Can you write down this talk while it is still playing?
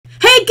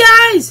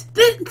guys,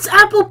 it's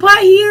Apple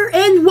Pie here,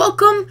 and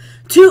welcome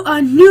to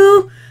a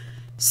new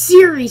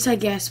series, I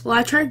guess. Well,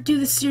 I tried to do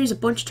this series a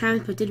bunch of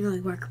times, but it didn't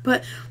really work.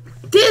 But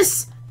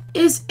this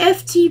is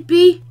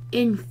FTB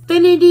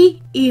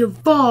Infinity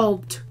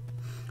Evolved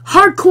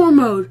Hardcore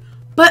Mode,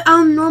 but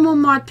on normal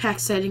mod pack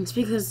settings,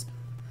 because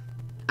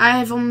I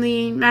haven't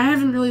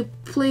really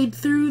played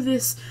through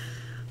this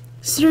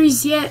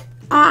series yet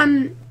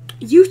on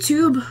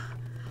YouTube,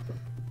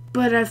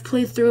 but I've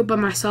played through it by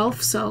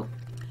myself, so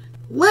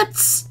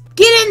let's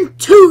get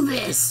into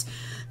this.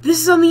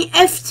 This is on the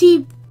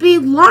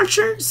FTB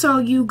launcher, so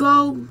you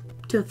go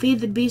to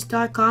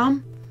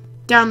feedthebeast.com,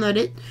 download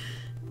it,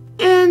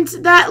 and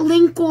that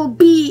link will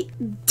be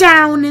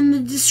down in the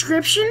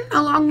description,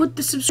 along with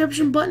the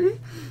subscription button,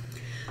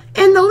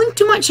 and the link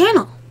to my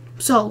channel.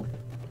 So,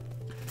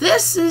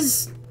 this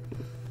is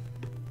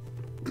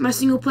my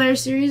single player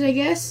series, I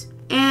guess,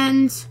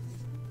 and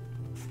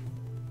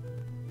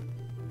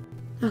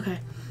okay,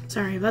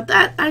 sorry about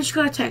that. I just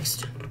got a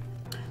text.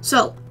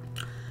 So,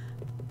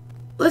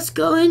 let's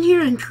go in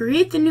here and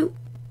create the new,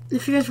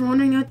 if you guys were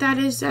wondering what that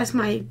is, that's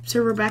my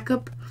server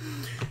backup.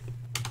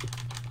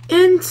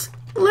 And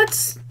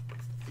let's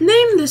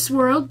name this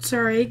world,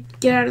 sorry,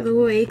 get out of the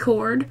way,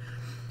 cord.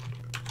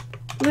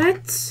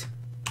 Let's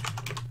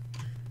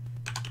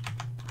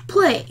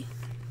play.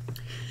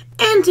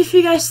 And if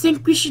you guys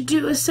think we should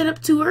do a setup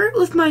tour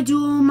with my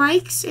dual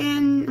mics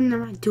and, not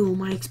my dual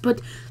mics,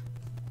 but,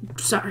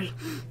 sorry,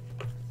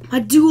 my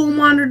dual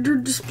monitor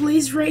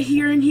displays right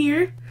here and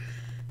here,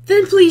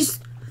 then please,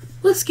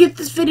 let's get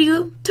this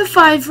video to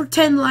 5 or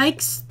 10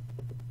 likes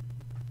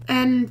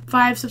and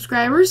 5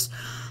 subscribers,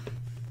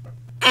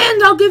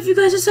 and I'll give you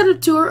guys a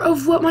setup tour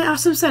of what my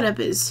awesome setup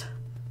is,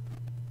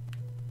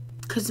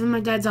 because I'm in my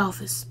dad's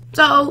office.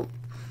 So,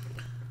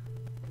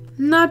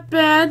 not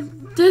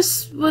bad.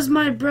 This was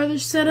my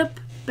brother's setup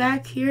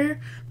back here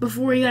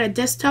before he got a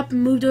desktop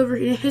and moved over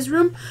to his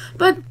room.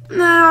 But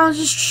now I'll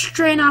just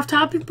straying off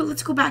topic, but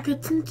let's go back to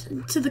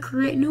the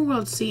create new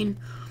world scene.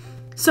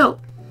 So,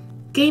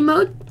 game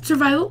mode,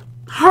 survival,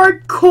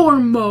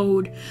 hardcore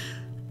mode.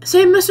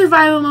 Same as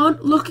survival mode,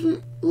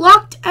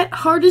 locked at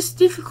hardest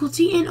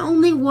difficulty and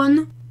only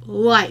one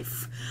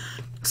life.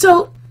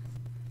 So,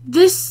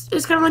 this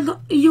is kind of like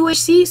a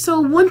UHC,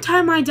 so one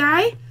time I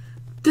die,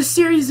 the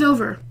series is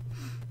over.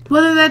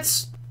 Whether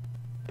that's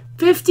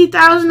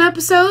 50,000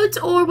 episodes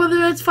or whether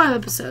that's 5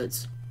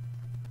 episodes.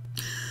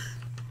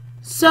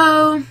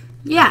 So,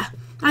 yeah.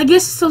 I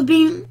guess it'll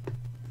be,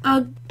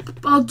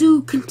 I'll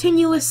do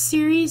continuous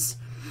series.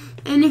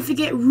 And if we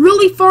get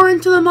really far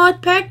into the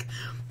mod pack,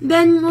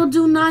 then we'll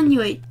do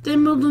non-UH.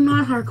 Then we'll do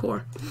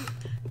non-hardcore.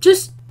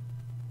 Just,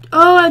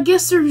 oh, I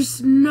guess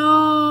there's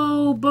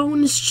no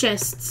bonus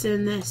chests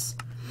in this.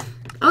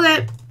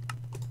 Okay.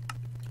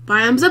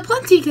 Biomes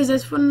aplenty, because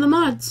that's one of the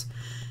mods.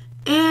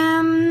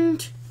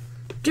 And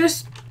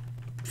just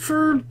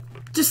to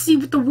see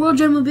what the world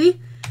gem will be,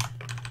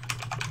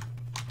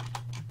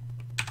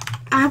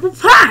 Apple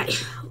Pie.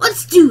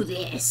 Let's do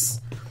this.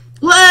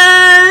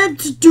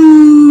 Let's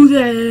do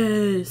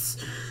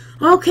this.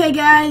 Okay,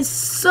 guys.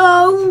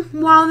 So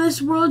while this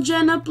world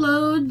gen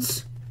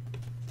uploads,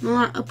 well,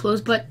 not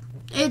uploads, but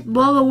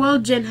while the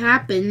world gen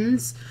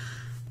happens,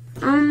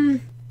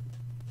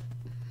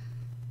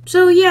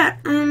 so yeah,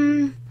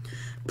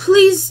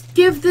 please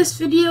give this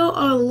video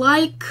a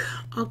like,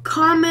 a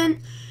comment,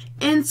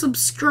 and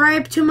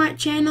subscribe to my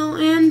channel.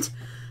 And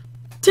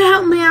to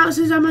help me out,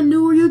 since I'm a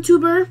newer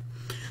YouTuber,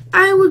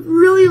 I would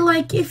really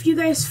like if you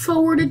guys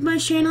forwarded my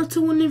channel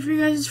to one of your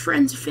guys'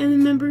 friends or family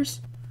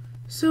members,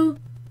 so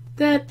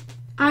that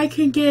I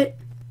can get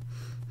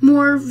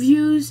more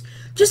views,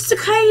 just to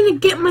kind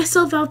of get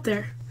myself out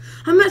there.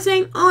 I'm not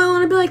saying, oh, I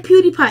want to be like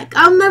PewDiePie.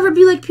 I'll never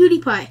be like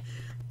PewDiePie.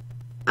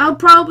 I'll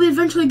probably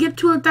eventually get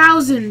to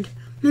 1,000.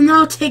 Then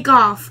I'll take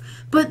off.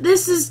 But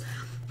this is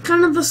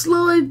kind of a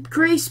slow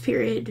grace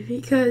period,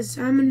 because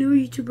I'm a new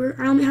YouTuber.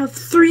 I only have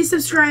 3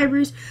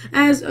 subscribers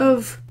as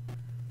of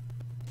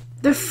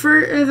the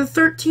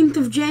 13th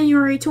of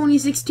January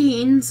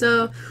 2016.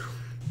 So,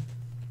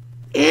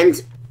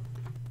 and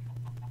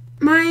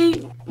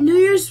my New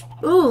Year's,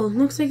 oh,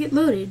 looks like it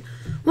loaded.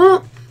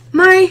 Well,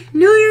 my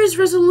New Year's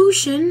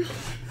resolution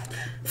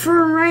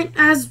for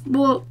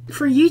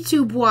for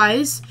YouTube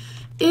wise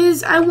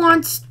is I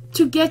want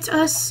to get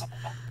us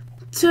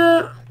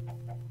to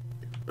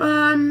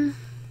 100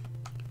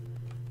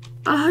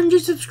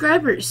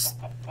 subscribers,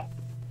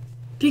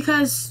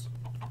 because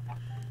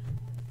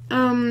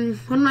one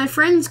of my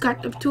friends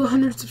got up to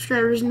 100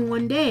 subscribers in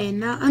one day, and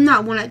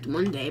not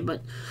one day,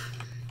 but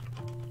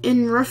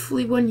in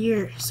roughly 1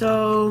 year.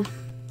 So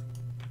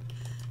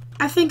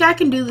I think I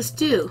can do this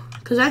too,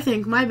 because I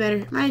think my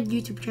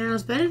YouTube channel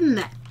is better than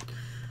that.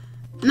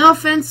 No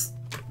offense,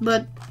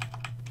 but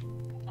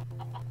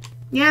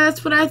yeah,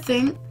 that's what I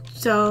think.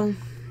 So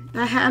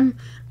I'm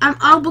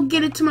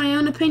obligated to my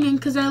own opinion,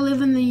 because I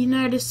live in the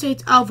United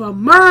States of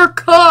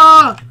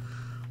America.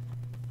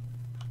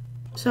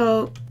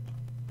 So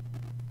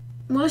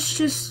let's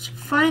just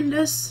find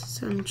us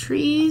some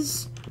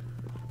trees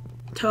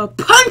to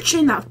punch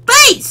in the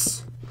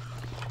face.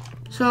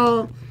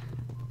 So,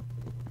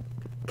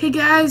 okay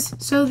guys,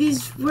 so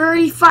we're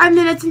already 5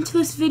 minutes into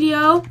this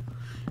video.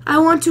 I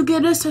want to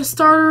get us a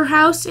starter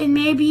house and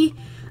maybe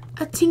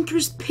a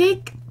tinker's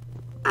pick.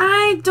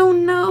 I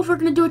don't know if we're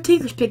gonna do a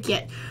tinker's pick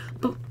yet,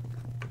 but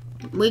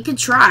we could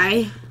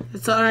try.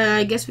 That's all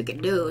I guess we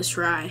could do is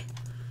try.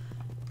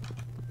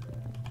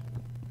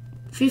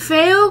 If you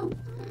fail,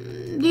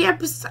 the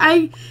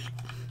episode,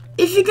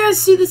 if you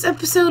guys see this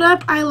episode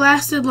up, I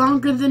lasted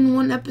longer than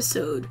one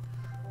episode.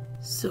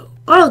 So,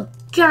 oh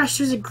gosh,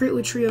 there's a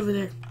greatwood tree over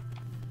there.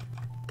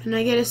 Can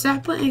I get a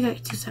sapling? I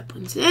got 2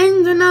 saplings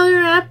and another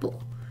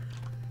apple.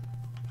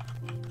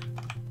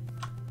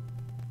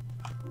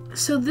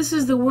 So this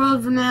is the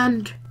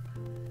world-renowned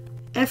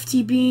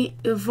FTB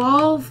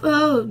Evolve.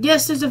 Oh,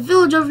 yes, there's a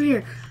village over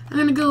here. I'm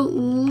gonna go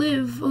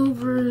live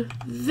over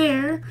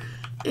there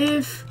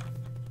if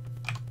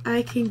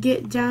I can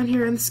get down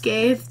here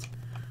unscathed.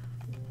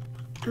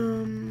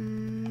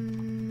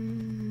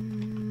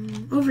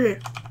 Over here.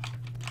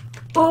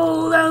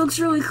 Oh, that looks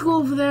really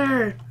cool over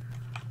there.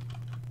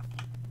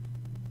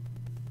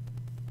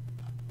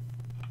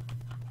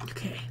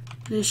 Okay,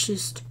 let's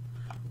just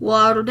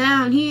waddle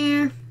down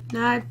here.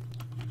 Not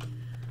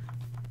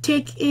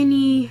take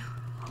any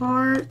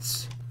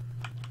hearts.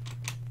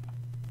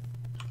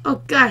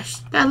 Oh gosh,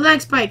 that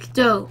lag spike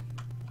though.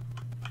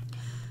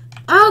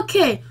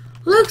 Okay,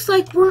 looks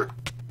like we're...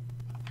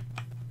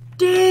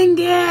 Dang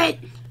it!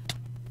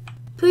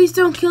 Please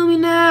don't kill me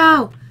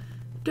now.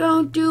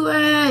 Don't do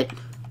it.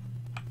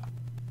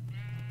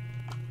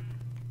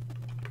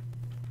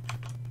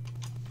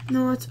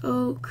 No, it's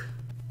oak.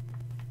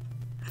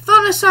 I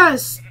thought I saw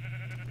this.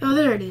 Oh,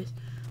 there it is.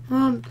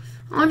 I'll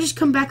just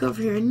come back over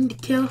here. I need to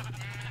kill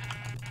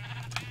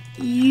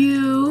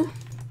you.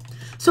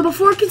 So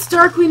before it gets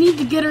dark, we need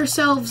to get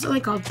ourselves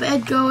like a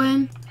bed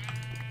going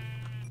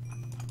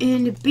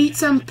and beat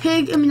some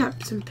pig. I mean,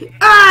 not some pig.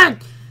 Ah!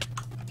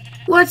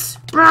 What's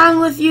wrong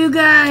with you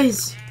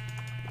guys?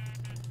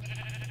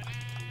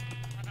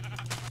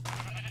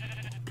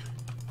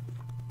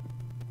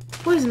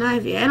 Poison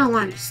ivy. I don't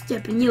want to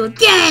step in you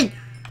again.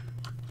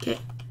 Okay,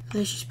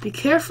 let's just be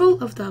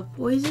careful of the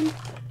poison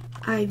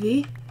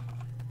ivy.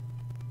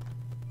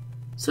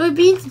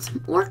 Soybeans and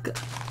some orca.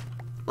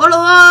 What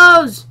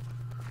are those?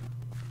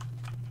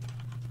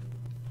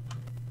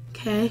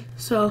 Okay,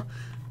 so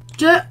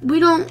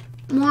we don't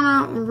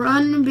want to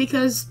run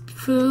because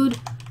food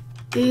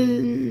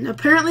is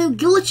apparently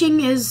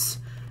glitching is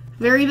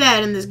very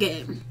bad in this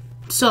game.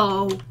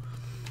 So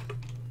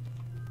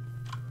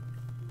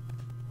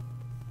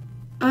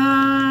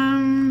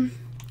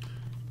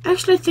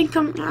actually I think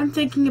I'm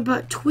thinking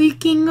about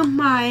tweaking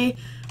my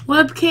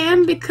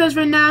webcam because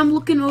right now I'm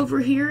looking over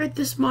here at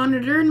this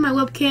monitor and my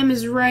webcam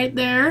is right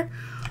there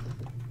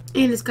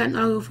and it's got an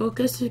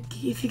autofocus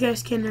if you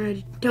guys can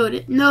already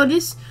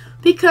notice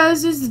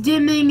because it's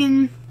dimming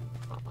and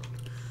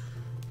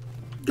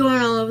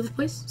going all over the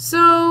place.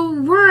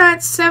 So we're at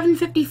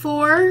 7:54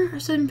 or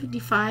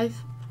 7:55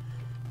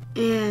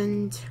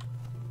 and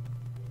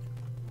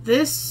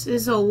this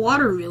is a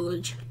water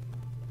village.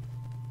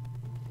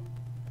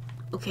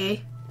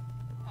 Okay.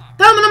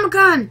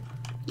 Thumbnammacon!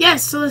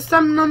 Yes, so the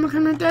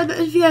Thumbnammacon right there.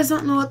 If you guys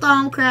don't know what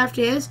Thumbcraft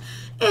is,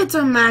 it's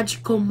a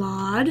magical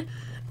mod,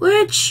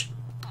 which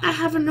I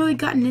haven't really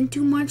gotten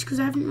into much because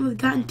I haven't really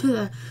gotten to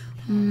the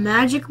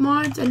magic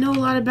mods. I know a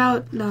lot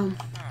about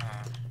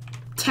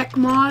tech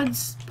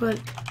mods, but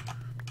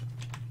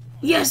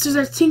yes, there's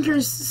our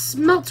Tinker's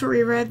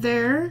smeltery right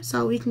there,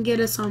 so we can get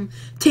us some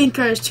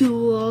Tinker's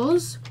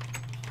tools.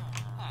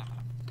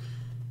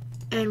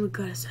 And we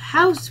got us a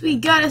house. We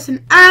got us an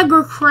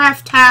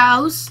agricraft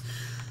house.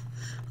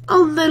 A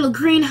little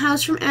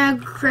greenhouse from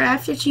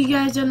agricraft. If you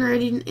guys don't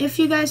already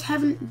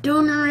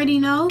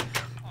know,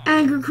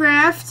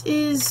 agricraft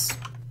is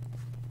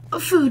a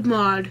food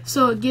mod.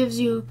 So it gives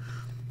you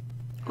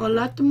a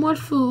lot more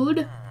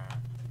food.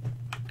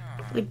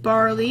 Like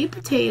barley,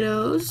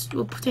 potatoes.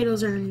 Well,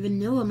 potatoes are in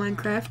vanilla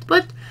Minecraft,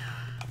 but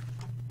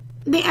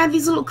they add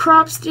these little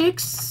crop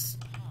sticks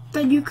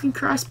that you can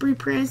crossbreed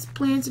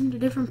plants into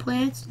different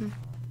plants.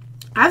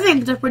 I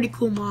think it's a pretty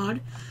cool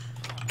mod,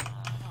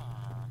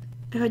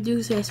 if I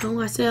do say so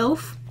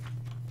myself.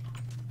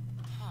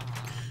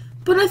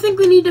 But I think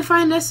we need to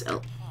find us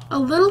a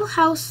little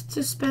house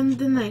to spend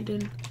the night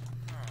in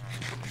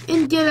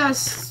and get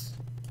us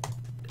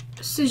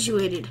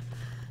situated.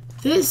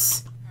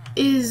 This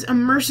is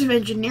immersive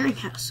engineering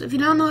house. So if you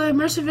don't know what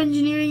immersive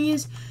engineering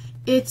is,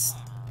 it's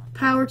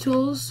power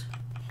tools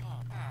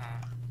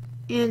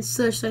and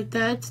such like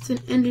that. It's an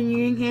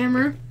engineering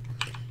hammer.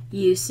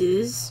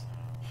 Uses.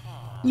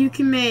 You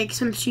can make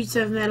some sheets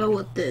of metal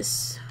with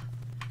this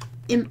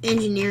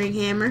engineering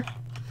hammer.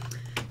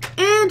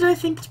 And I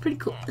think it's pretty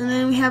cool. And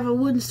then we have a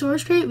wooden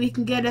storage crate. We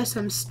can get us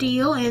some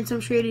steel and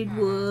some shredded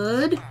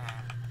wood.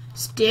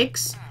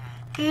 Sticks.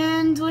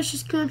 And let's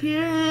just come up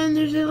here. And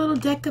there's a little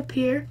deck up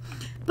here.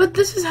 But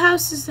this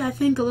house is, I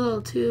think, a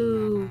little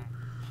too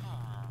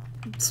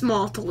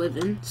small to live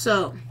in.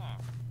 So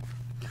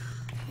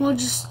we'll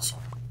just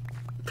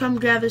come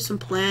gather some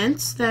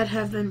plants that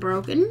have been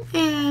broken,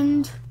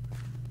 and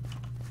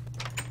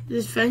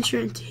just venture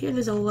into here.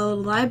 There's a little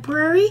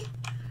library.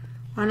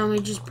 Why don't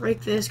we just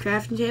break this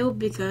crafting table,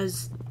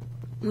 because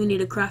we need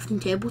a crafting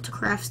table to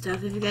craft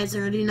stuff, if you guys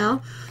already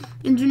know,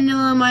 in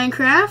vanilla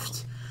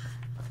Minecraft.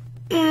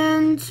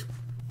 And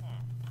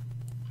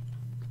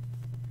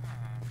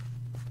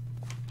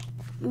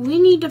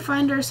we need to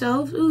find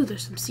ourselves... Ooh,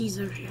 there's some seeds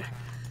over here.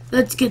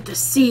 Let's get the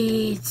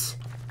seeds.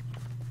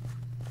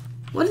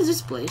 What is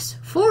this place?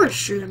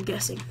 Forestry, I'm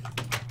guessing.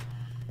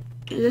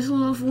 Is this a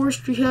little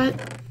forestry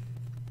hut?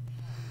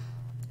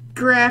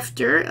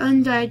 Grafter,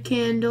 undyed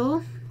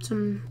candle,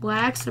 some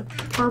wax, a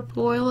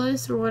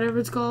purploilus, or whatever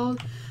it's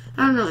called.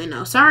 I don't really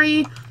know.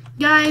 Sorry,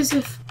 guys,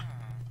 if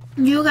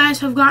you guys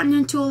have gotten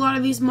into a lot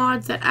of these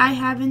mods that I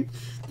haven't.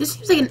 This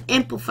seems like an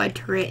amplified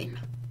terrain,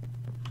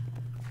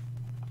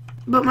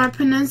 but my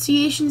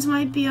pronunciations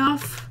might be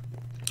off,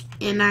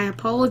 and I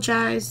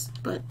apologize,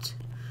 but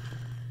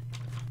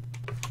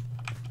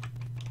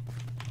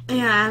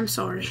yeah, I'm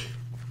sorry.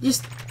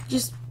 Just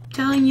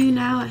telling you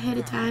now ahead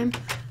of time.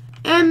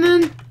 And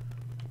then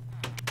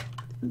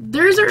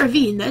there's a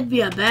ravine. That'd be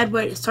a bad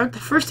way to start the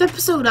first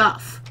episode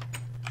off.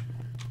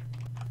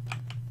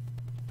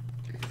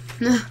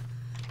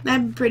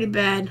 That'd be pretty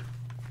bad.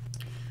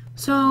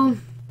 So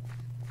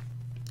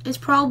it's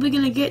probably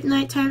gonna get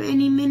nighttime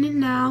any minute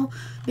now,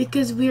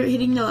 because we're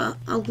hitting the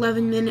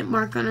 11-minute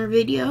mark on our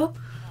video.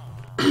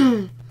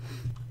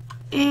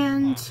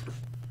 And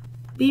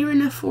we're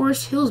in a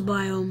Forest Hills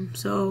biome,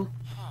 so...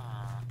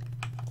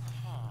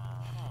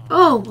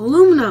 Oh,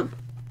 aluminum!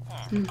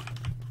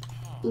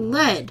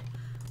 Lead.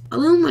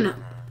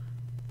 Aluminum.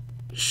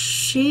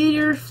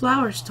 Shader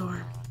flower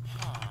storm.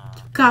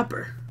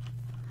 Copper.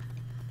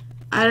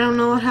 I don't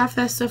know what half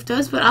that stuff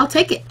does, but I'll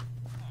take it.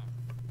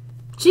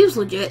 Seems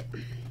legit.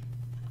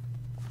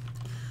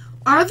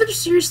 Are there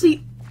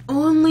seriously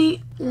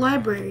only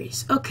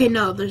libraries? Okay,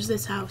 no, there's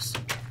this house.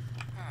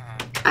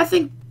 I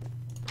think...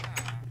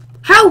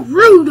 How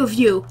rude of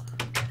you!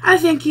 I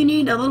think you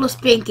need a little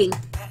spanking.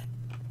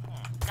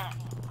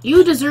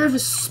 You deserve a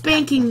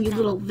spanking, you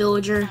little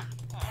villager.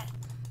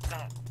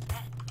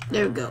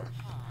 There we go.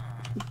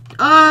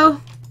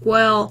 Oh,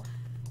 well,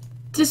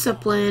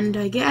 disciplined,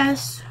 I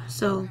guess.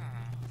 So,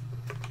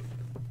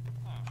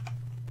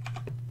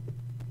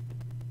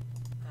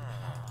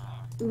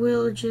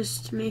 we'll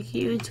just make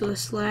you into a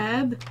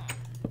slab,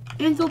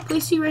 and we'll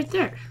place you right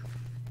there.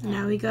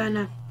 Now we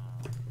gotta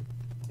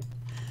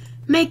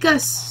make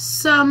us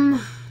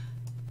some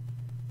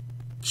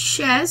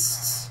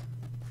chests,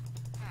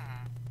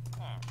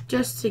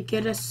 just to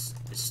get us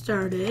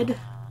started.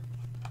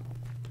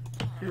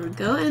 There we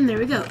go, and there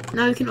we go.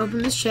 Now we can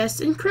open this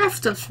chest and craft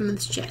stuff from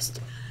this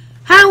chest.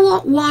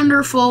 How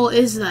wonderful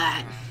is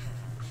that?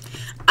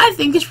 I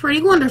think it's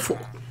pretty wonderful.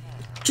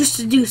 Just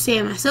to do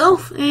say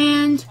myself,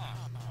 and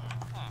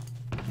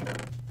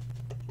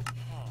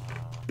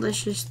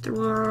let's just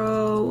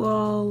throw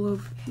all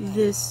of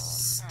this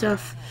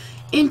stuff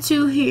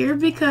into here,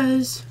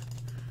 because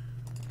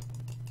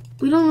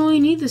we don't really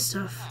need this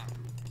stuff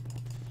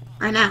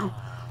right now.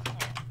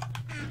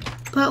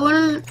 But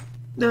one of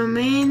the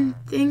main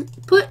thing,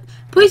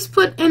 please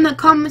put in the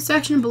comment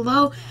section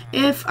below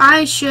if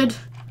I should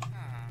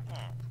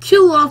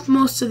kill off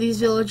most of these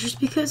villagers,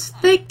 because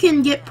they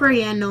can get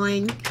pretty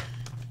annoying.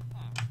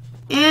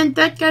 And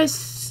that guy's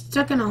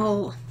stuck in a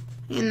hole,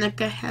 and that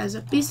guy has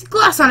a piece of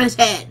glass on his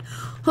head.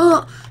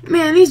 Oh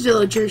man, these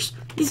villagers,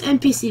 these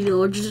NPC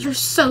villagers are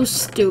so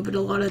stupid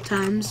a lot of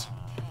times.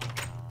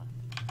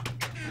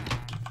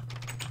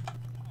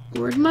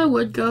 Where'd my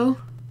wood go?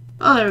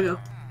 Oh, there we go.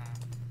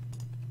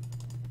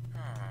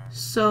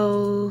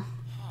 So,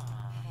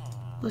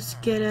 let's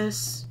get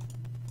us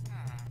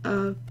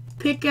a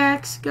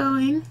pickaxe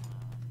going.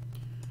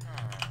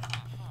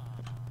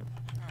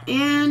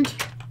 And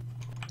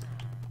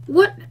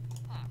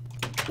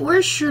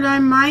where should our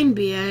mine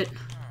be at?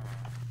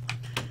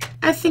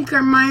 I think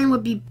our mine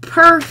would be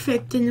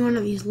perfect in one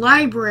of these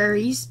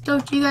libraries,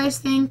 don't you guys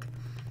think?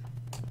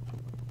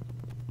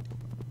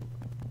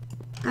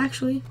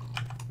 Actually,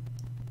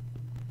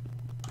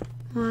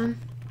 1,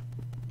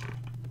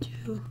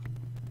 2,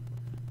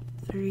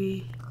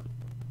 3,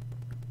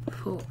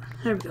 4.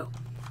 There we go.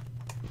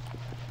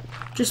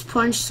 Just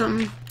punch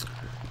some.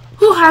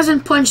 Who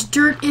hasn't punched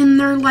dirt in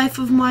their life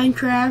of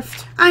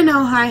Minecraft? I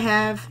know I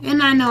have,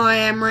 and I know I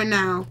am right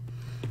now.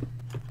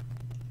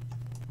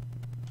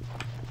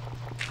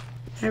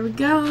 There we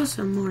go.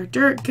 Some more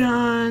dirt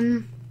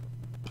gone.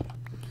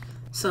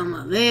 Some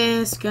of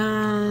this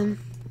gone.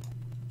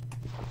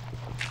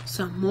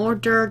 Some more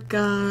dirt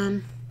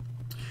gone.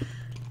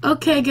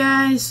 Okay,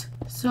 guys.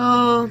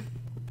 So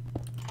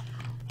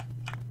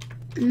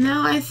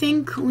now I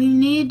think we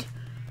need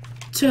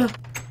to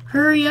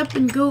hurry up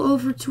and go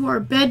over to our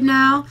bed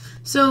now,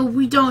 so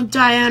we don't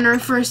die on our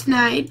first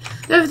night.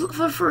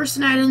 The first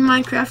night in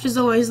Minecraft is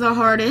always the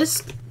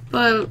hardest,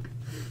 but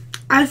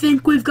I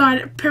think we've got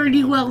it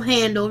pretty well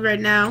handled right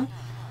now.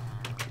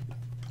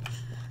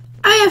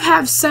 I've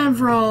had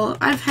several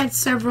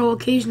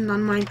occasions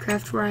on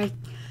Minecraft where I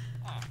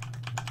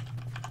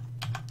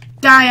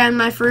die on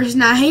my first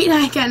night.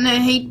 I kind of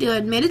hate to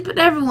admit it, but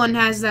everyone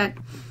has that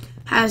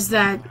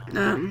that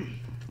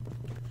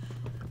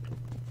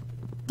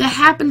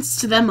happens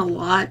to them a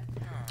lot,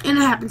 and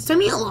it happens to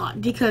me a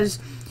lot because,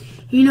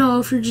 you know,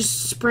 if you're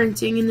just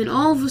sprinting and then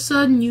all of a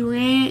sudden you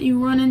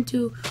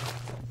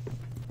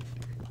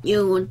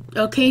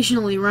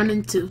occasionally run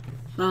into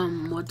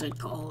what's it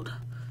called,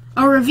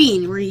 a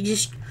ravine where you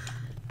just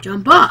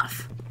jump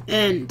off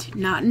and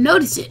not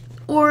notice it,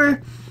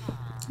 or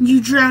you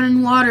drown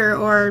in water,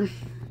 or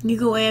you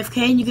go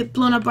AFK and you get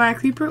blown up by a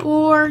creeper,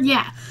 or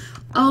yeah,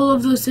 all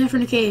of those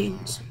different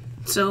occasions.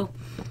 So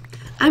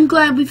I'm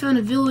glad we found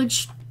a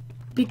village,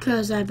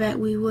 because I bet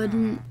we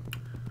wouldn't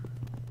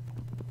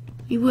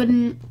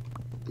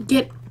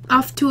get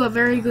off to a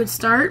very good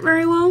start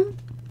very well.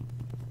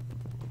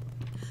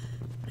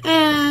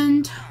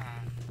 And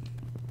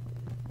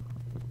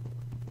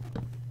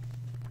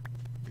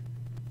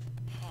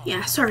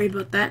yeah, sorry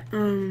about that.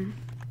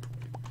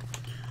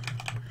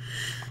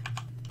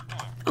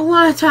 A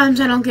lot of times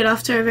I don't get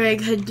off to a very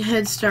good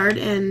head start,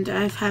 and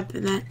I've had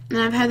that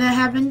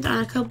happen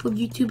on a couple of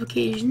YouTube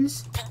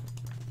occasions.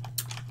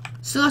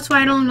 So that's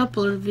why I don't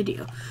upload a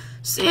video.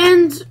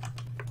 And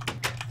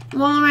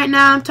well, right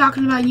now I'm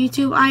talking about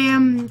YouTube.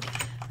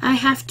 I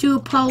have to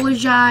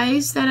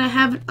apologize that I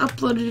haven't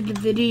uploaded a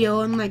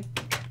video in like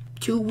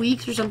 2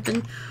 weeks or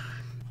something.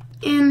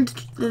 And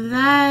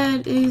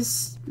that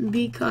is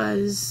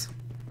because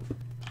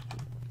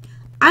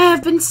I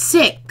have been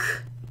sick.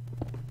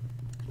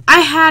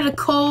 I had a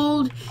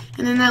cold,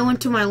 and then that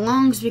went to my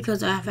lungs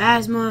because I have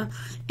asthma,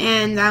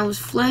 and I was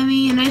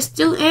phlegmy, and I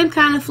still am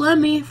kind of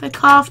phlegmy if I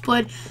cough,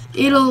 but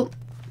I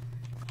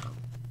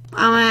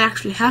might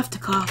actually have to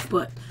cough.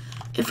 But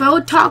if I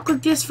would talk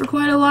like this for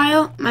quite a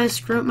while, my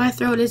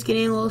throat is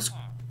getting a little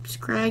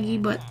scraggy,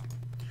 but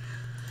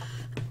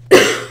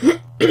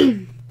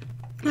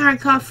I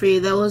coughed for you.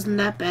 That wasn't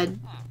that bad.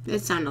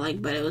 It sounded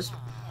like, but it was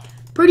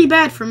pretty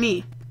bad for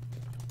me,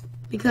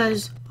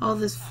 because all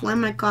this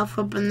phlegm I cough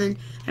up, and then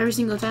every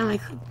single time I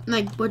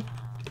would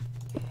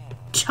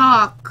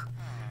talk,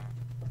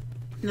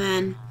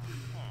 then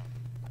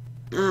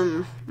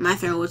my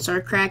throat would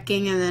start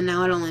cracking, and then I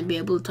would only be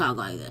able to talk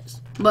like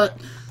this. But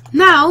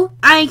now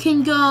I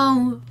can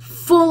go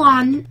full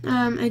on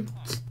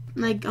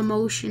like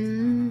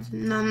emotions,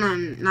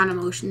 not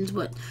emotions,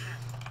 but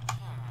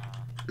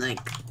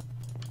like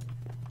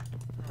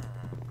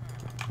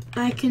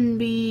I can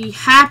be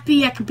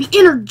happy, I can be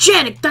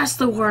energetic. That's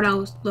the word I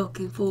was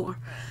looking for.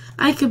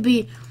 I could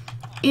be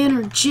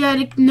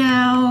energetic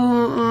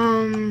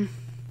now.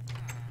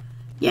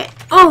 Yeah.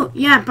 Oh,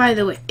 yeah, by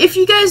the way, if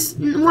you guys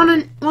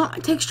want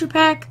a texture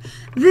pack,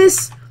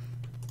 this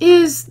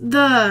is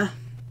the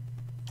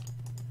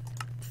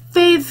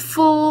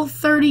Faithful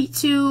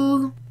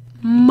 32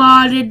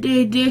 modded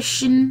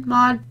edition,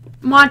 mod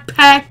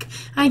pack,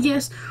 I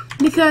guess,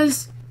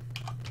 because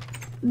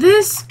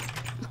this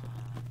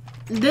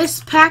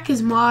pack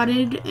is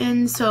modded,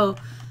 and so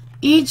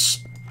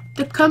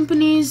the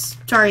companies,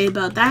 sorry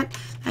about that,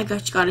 I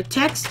got a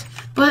text,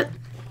 but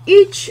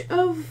each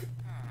of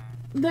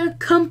the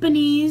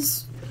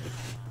companies,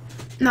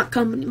 but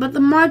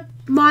the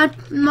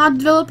mod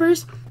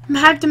developers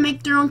have to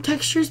make their own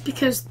textures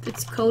because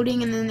it's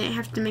coding, and then they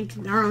have to make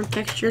their own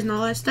textures and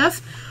all that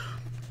stuff.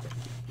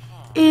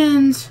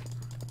 And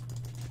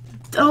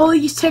all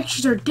these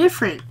textures are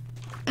different,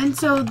 and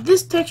so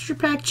this texture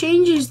pack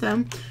changes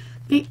them.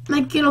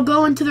 Like, it'll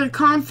go into their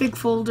config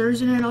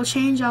folders, and it'll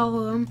change all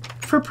of them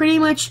for pretty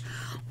much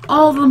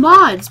all the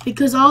mods,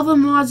 because all the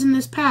mods in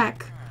this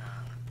pack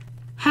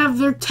have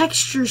their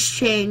textures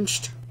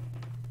changed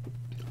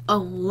a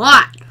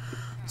lot.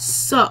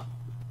 So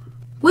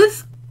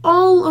with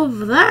all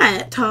of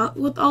that,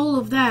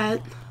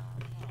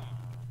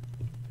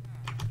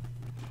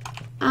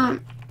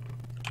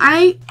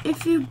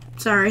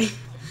 sorry,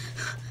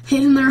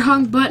 hitting the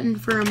wrong button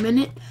for a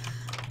minute.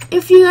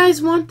 If you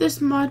guys want this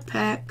mod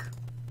pack,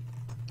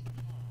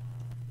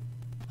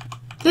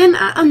 then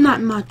I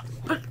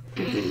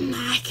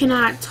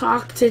cannot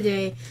talk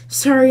today.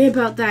 Sorry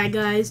about that,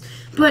 guys.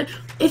 But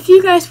if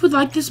you guys would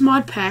like this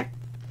mod pack,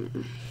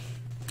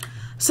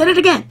 said it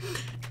again.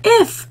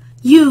 If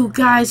you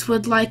guys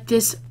would like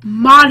this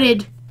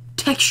modded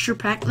texture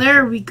pack,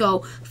 there we go.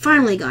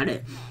 Finally got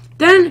it.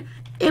 Then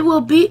it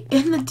will be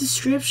in the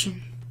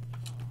description.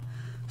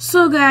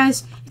 So,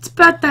 guys, it's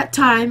about that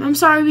time. I'm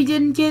sorry we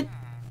didn't get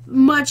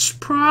much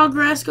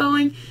progress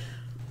going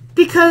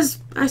because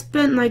I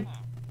spent like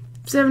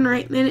 7 or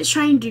 8 minutes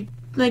trying to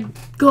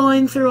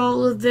going through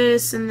all of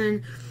this and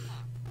then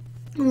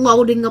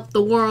loading up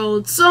the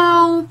world.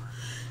 So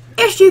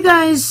if you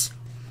guys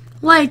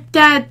like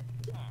that,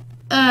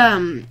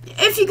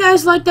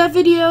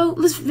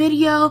 this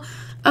video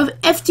of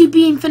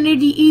FTB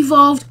Infinity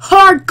Evolved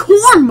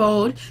hardcore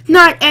mode,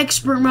 not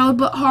expert mode,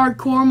 but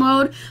hardcore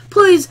mode,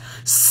 please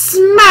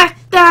smack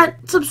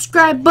that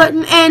subscribe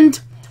button and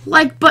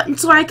like button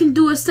so I can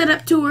do a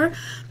setup tour,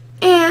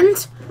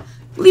 and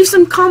leave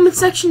some comment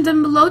section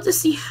down below to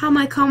see how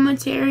my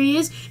commentary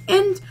is.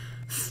 And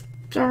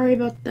sorry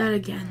about that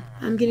again.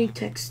 I'm getting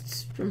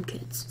texts from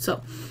kids.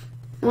 So,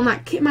 well,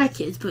 not my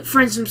kids, but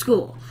friends from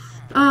school.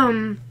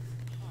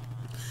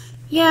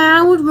 Yeah,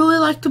 I would really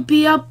like to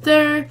be up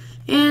there,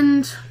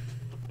 and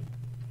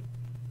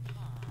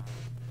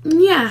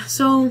yeah,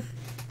 so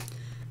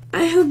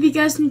I hope you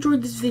guys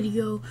enjoyed this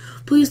video.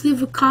 Please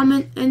leave a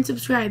comment and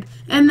subscribe.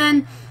 And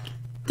then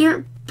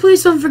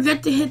please don't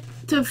forget to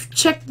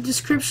check the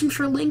description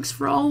for links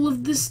for all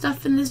of this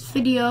stuff in this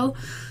video.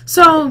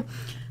 So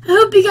I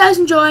hope you guys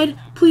enjoyed.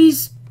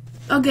 Please,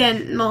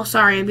 again, no,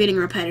 sorry, I'm getting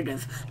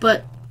repetitive,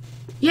 but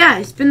yeah,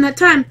 it's been that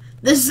time.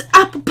 This is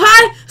Apple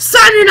Pie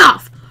signing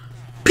off.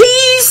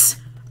 Peace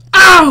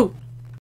out.